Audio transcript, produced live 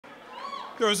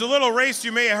There was a little race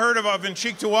you may have heard of in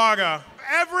Cheektowaga.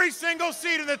 Every single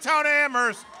seat in the town of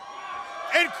Amherst,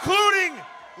 including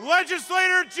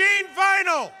legislator Gene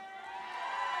Vinyl.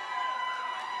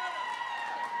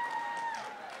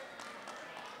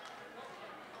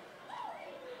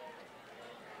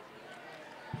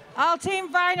 All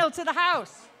Team Vinyl to the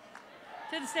House,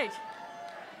 to the stage.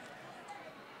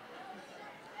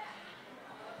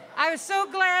 I was so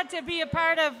glad to be a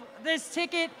part of this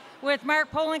ticket with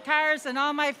Mark Polenkars and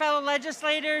all my fellow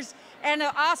legislators and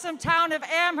the awesome town of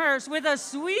Amherst with a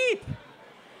sweep.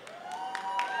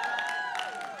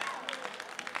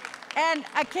 And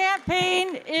a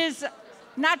campaign is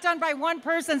not done by one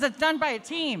person, it's done by a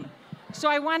team. So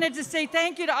I wanted to say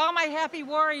thank you to all my happy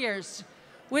warriors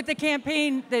with the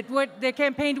campaign that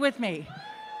campaigned with me.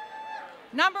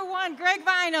 Number 1, Greg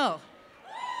Vinyl.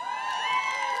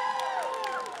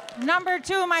 Number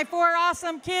 2, my 4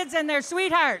 awesome kids and their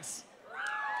sweethearts.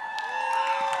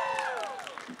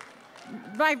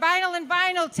 My Vinyl and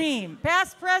Vinyl team,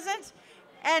 past, present,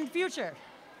 and future.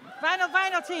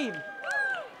 Vinyl team.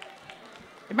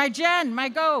 My Jen, my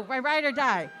Go, my Ride or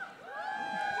Die.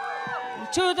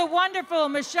 To the wonderful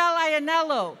Michelle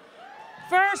Iannello,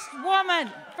 first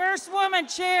woman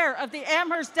chair of the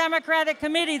Amherst Democratic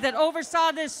Committee that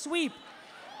oversaw this sweep.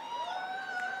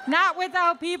 Not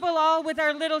without people, all with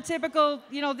our little typical,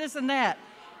 this and that.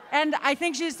 And I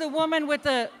think she's the woman with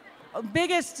the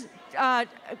biggest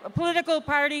political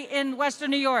party in Western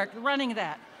New York running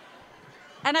that.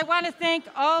 And I want to thank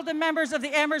all the members of the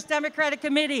Amherst Democratic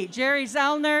Committee, Jerry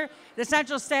Zellner, the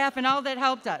central staff, and all that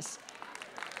helped us.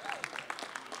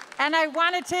 And I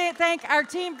want to thank our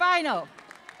Team Vinyl.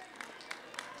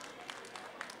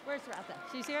 Where's Ratha?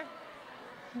 She's here?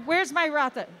 Where's my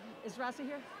Ratha? Is Ratha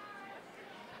here?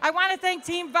 I want to thank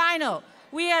Team Vinyl.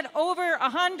 We had over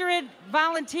 100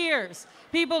 volunteers,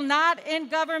 people not in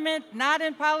government, not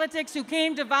in politics, who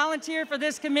came to volunteer for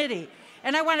this committee.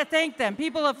 And I want to thank them.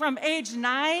 People from age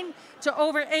 9 to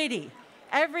over 80.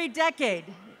 Every decade,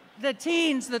 the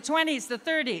teens, the 20s, the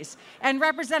 30s, and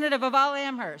representative of all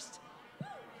Amherst.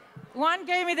 One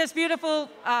gave me this beautiful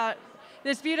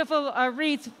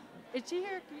wreath. Is she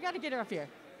here? You got to get her up here.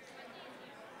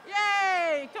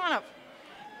 Yay! Come on up.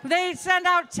 They send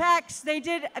out texts, they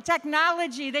did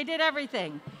technology, they did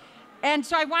everything. And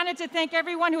so I wanted to thank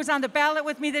everyone who was on the ballot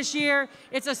with me this year.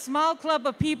 It's a small club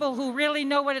of people who really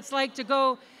know what it's like to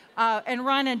go and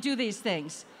run and do these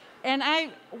things. And I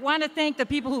want to thank the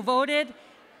people who voted.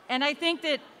 And I think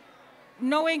that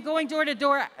going door to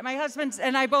door, my husband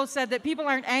and I both said that people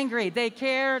aren't angry. They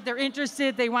care, they're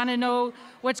interested, they want to know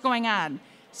what's going on.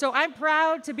 So I'm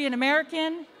proud to be an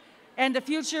American, and the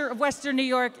future of Western New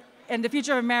York and the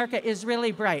future of America is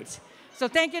really bright. So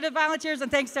thank you to volunteers and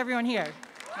thanks to everyone here.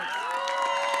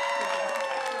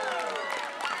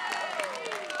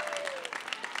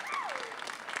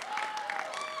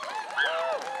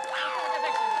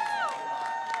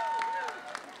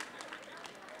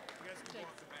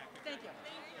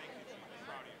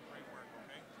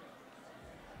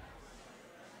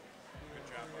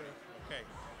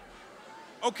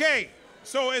 Okay,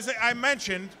 so as I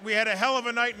mentioned, we had a hell of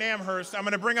a night in Amherst. I'm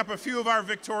going to bring up a few of our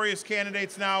victorious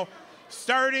candidates now,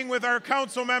 starting with our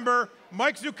council member,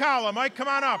 Mike Zucala. Mike, come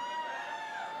on up.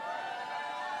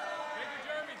 Thank you,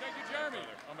 Jeremy. Thank you, Jeremy.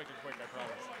 I'll make it quick, I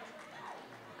promise.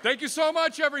 Thank you so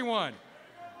much, everyone.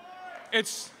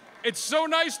 It's so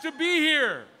nice to be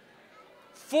here.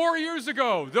 4 years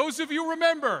ago, those of you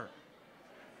remember,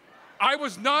 I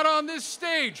was not on this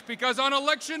stage because on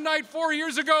election night 4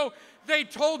 years ago, they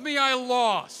told me I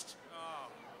lost.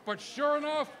 But sure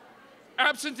enough,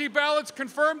 absentee ballots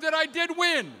confirmed that I did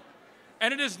win.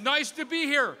 And it is nice to be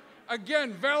here,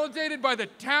 again, validated by the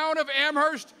town of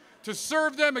Amherst to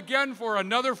serve them again for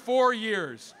another 4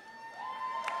 years.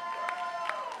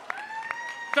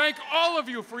 Thank all of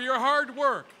you for your hard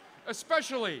work,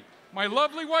 especially my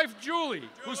lovely wife, Julie,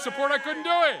 whose support I couldn't do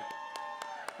it.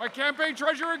 My campaign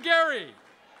treasurer, Gary.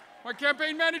 My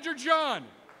campaign manager, John.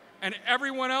 And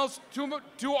everyone else, too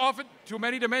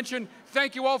many to mention.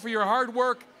 Thank you all for your hard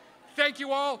work. Thank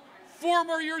you all. 4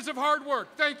 more years of hard work.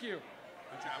 Thank you.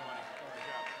 Good job, buddy. Good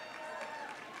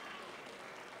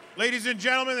job. Ladies and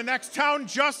gentlemen, the next town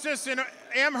justice in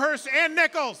Amherst, Ann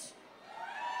Nichols.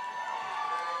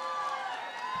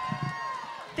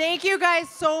 Thank you guys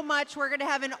so much. We're going to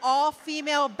have an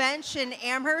all-female bench in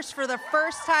Amherst for the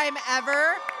first time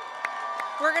ever.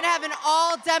 We're going to have an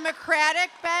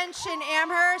all-Democratic bench in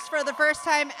Amherst for the first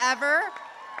time ever.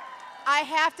 I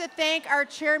have to thank our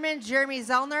chairman, Jeremy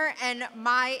Zellner, and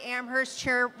my Amherst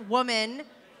chairwoman,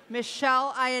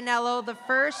 Michelle Iannello, the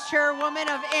first chairwoman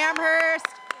of Amherst,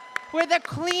 with a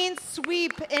clean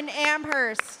sweep in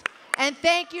Amherst. And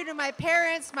thank you to my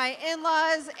parents, my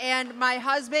in-laws, and my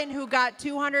husband who got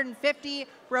 250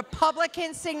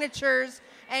 Republican signatures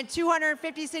and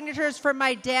 250 signatures from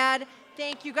my dad.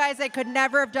 Thank you guys. I could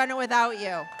never have done it without you. Good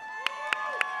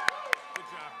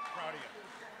job. Proud of you.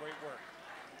 Great work.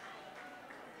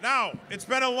 Now, it's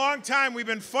been a long time. We've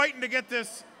been fighting to get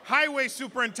this highway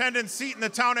superintendent seat in the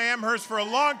town of Amherst for a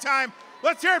long time.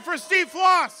 Let's hear it for Steve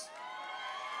Floss.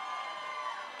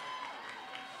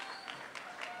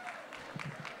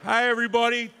 Hi,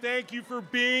 everybody. Thank you for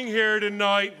being here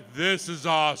tonight. This is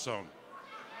awesome.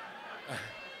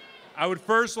 I would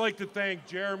first like to thank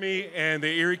Jeremy and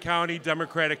the Erie County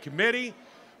Democratic Committee,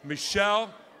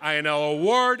 Michelle, INL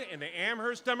Award, and the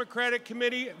Amherst Democratic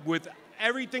Committee. With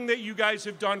everything that you guys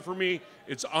have done for me,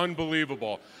 it's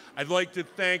unbelievable. I'd like to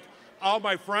thank all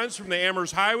my friends from the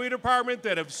Amherst Highway Department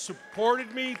that have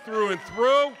supported me through and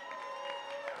through.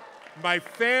 My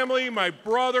family, my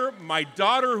brother, my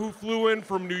daughter who flew in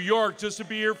from New York just to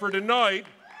be here for tonight.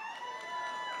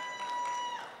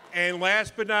 And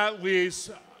last but not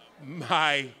least,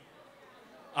 my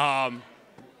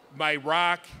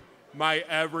rock, my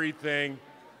everything,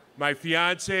 my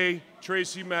fiance,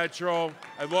 Tracy Metro.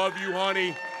 I love you,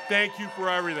 honey. Thank you for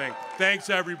everything. Thanks,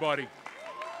 everybody.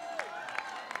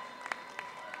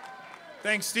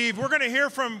 Thanks, Steve. We're going to hear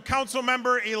from Council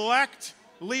Member-elect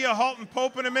Leah Halton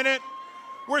Pope in a minute.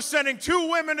 We're sending 2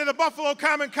 women to the Buffalo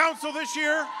Common Council this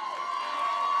year.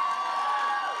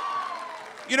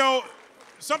 You know,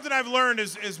 something I've learned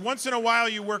is once in a while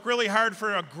you work really hard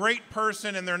for a great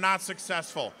person and they're not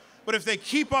successful. But if they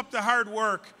keep up the hard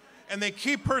work and they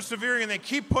keep persevering and they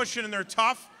keep pushing and they're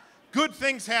tough, good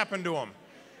things happen to them.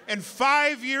 And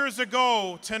 5 years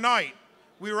ago tonight,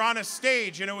 we were on a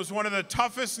stage and it was one of the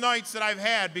toughest nights that I've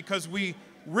had because we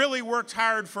really worked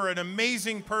hard for an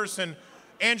amazing person,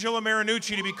 Angela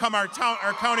Marinucci, to become our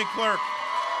county clerk.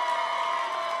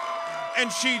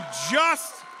 And she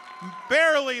just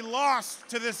barely lost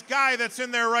to this guy that's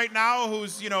in there right now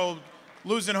who's, you know,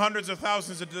 losing hundreds of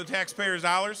thousands of the taxpayers'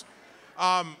 dollars.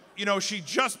 You know, she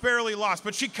just barely lost,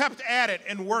 but she kept at it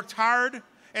and worked hard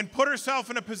and put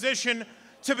herself in a position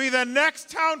to be the next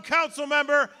town council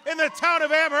member in the town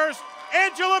of Amherst,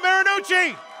 Angela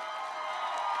Marinucci.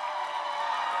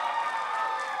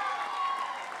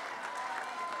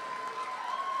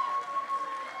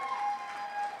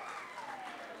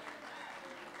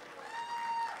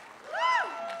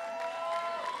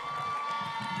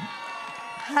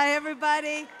 Hi,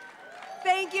 everybody.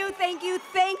 Thank you, thank you,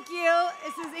 thank you.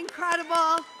 This is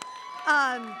incredible.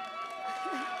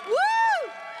 Woo!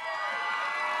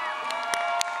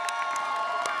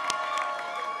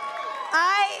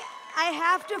 I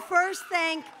have to first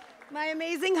thank my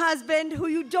amazing husband, who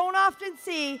you don't often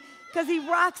see, because he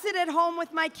rocks it at home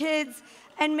with my kids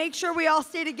and makes sure we all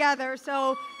stay together.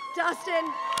 So, Dustin.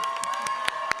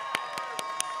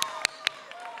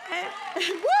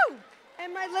 Woo!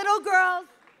 And my little girls.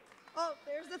 Oh,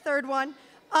 there's the third one,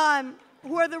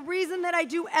 who are the reason that I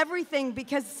do everything,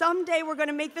 because someday we're going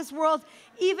to make this world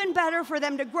even better for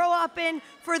them to grow up in,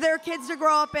 for their kids to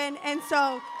grow up in. And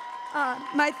so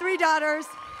my 3 daughters.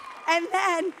 And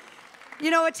then,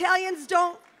 you know, Italians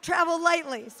don't travel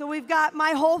lightly. So we've got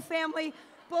my whole family,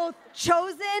 both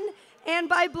chosen and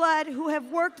by blood, who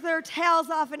have worked their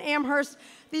tails off in Amherst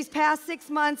these past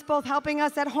 6 months, both helping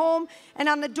us at home and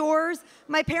on the doors.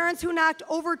 My parents, who knocked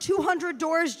over 200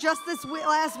 doors just this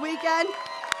last weekend.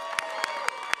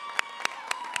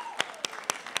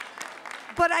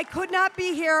 But I could not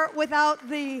be here without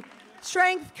the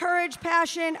strength, courage,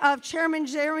 passion of Chairman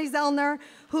Jeremy Zellner,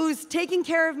 who's taken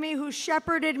care of me, who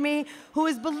shepherded me, who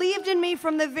has believed in me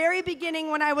from the very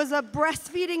beginning when I was a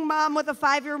breastfeeding mom with a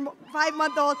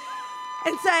 5-month-old,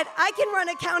 and said, I can run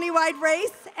a countywide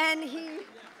race, and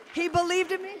he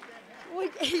believed in me.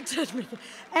 He did me.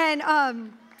 And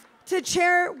to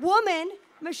Chairwoman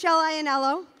Michelle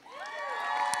Iannello,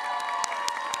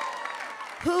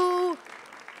 who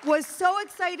was so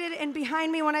excited and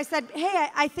behind me when I said, hey,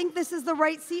 I think this is the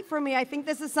right seat for me. I think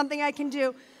this is something I can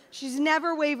do. She's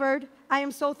never wavered. I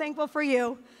am so thankful for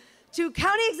you. To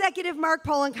County Executive Mark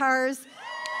Polenkars,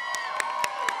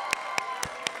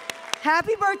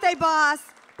 happy birthday, boss,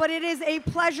 but it is a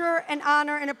pleasure, an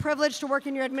honor, and a privilege to work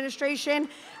in your administration.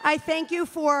 I thank you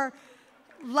for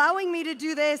allowing me to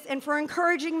do this and for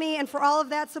encouraging me and for all of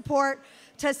that support.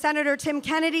 To Senator Tim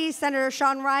Kennedy, Senator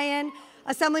Sean Ryan,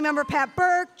 Assemblymember Pat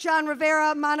Burke, John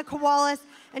Rivera, Monica Wallace,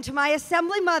 and to my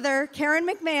Assembly mother, Karen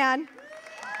McMahon,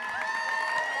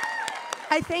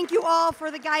 I thank you all for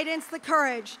the guidance, the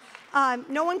courage.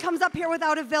 No one comes up here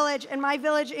without a village, and my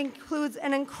village includes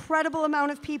an incredible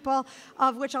amount of people,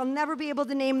 of which I'll never be able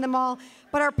to name them all.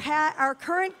 But our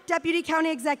current deputy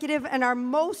county executive and our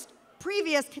most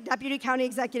previous deputy county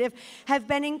executive have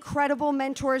been incredible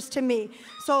mentors to me.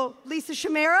 So Lisa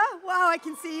Shamera, wow, I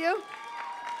can see you.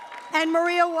 And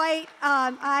Maria White,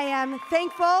 I am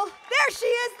thankful. There she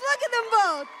is, look at them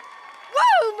both.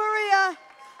 Woo, Maria.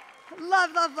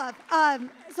 Love, love, love.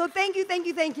 So thank you, thank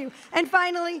you, thank you. And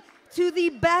finally, to the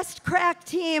best crack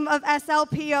team of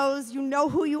SLPOs, you know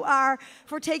who you are,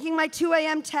 for taking my 2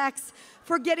 a.m. texts,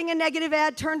 for getting a negative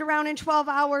ad turned around in 12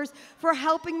 hours, for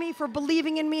helping me, for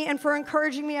believing in me, and for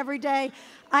encouraging me every day.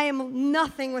 I am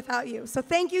nothing without you. So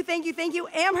thank you, thank you, thank you.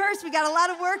 Amherst, we got a lot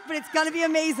of work, but it's going to be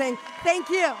amazing. Thank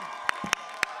you.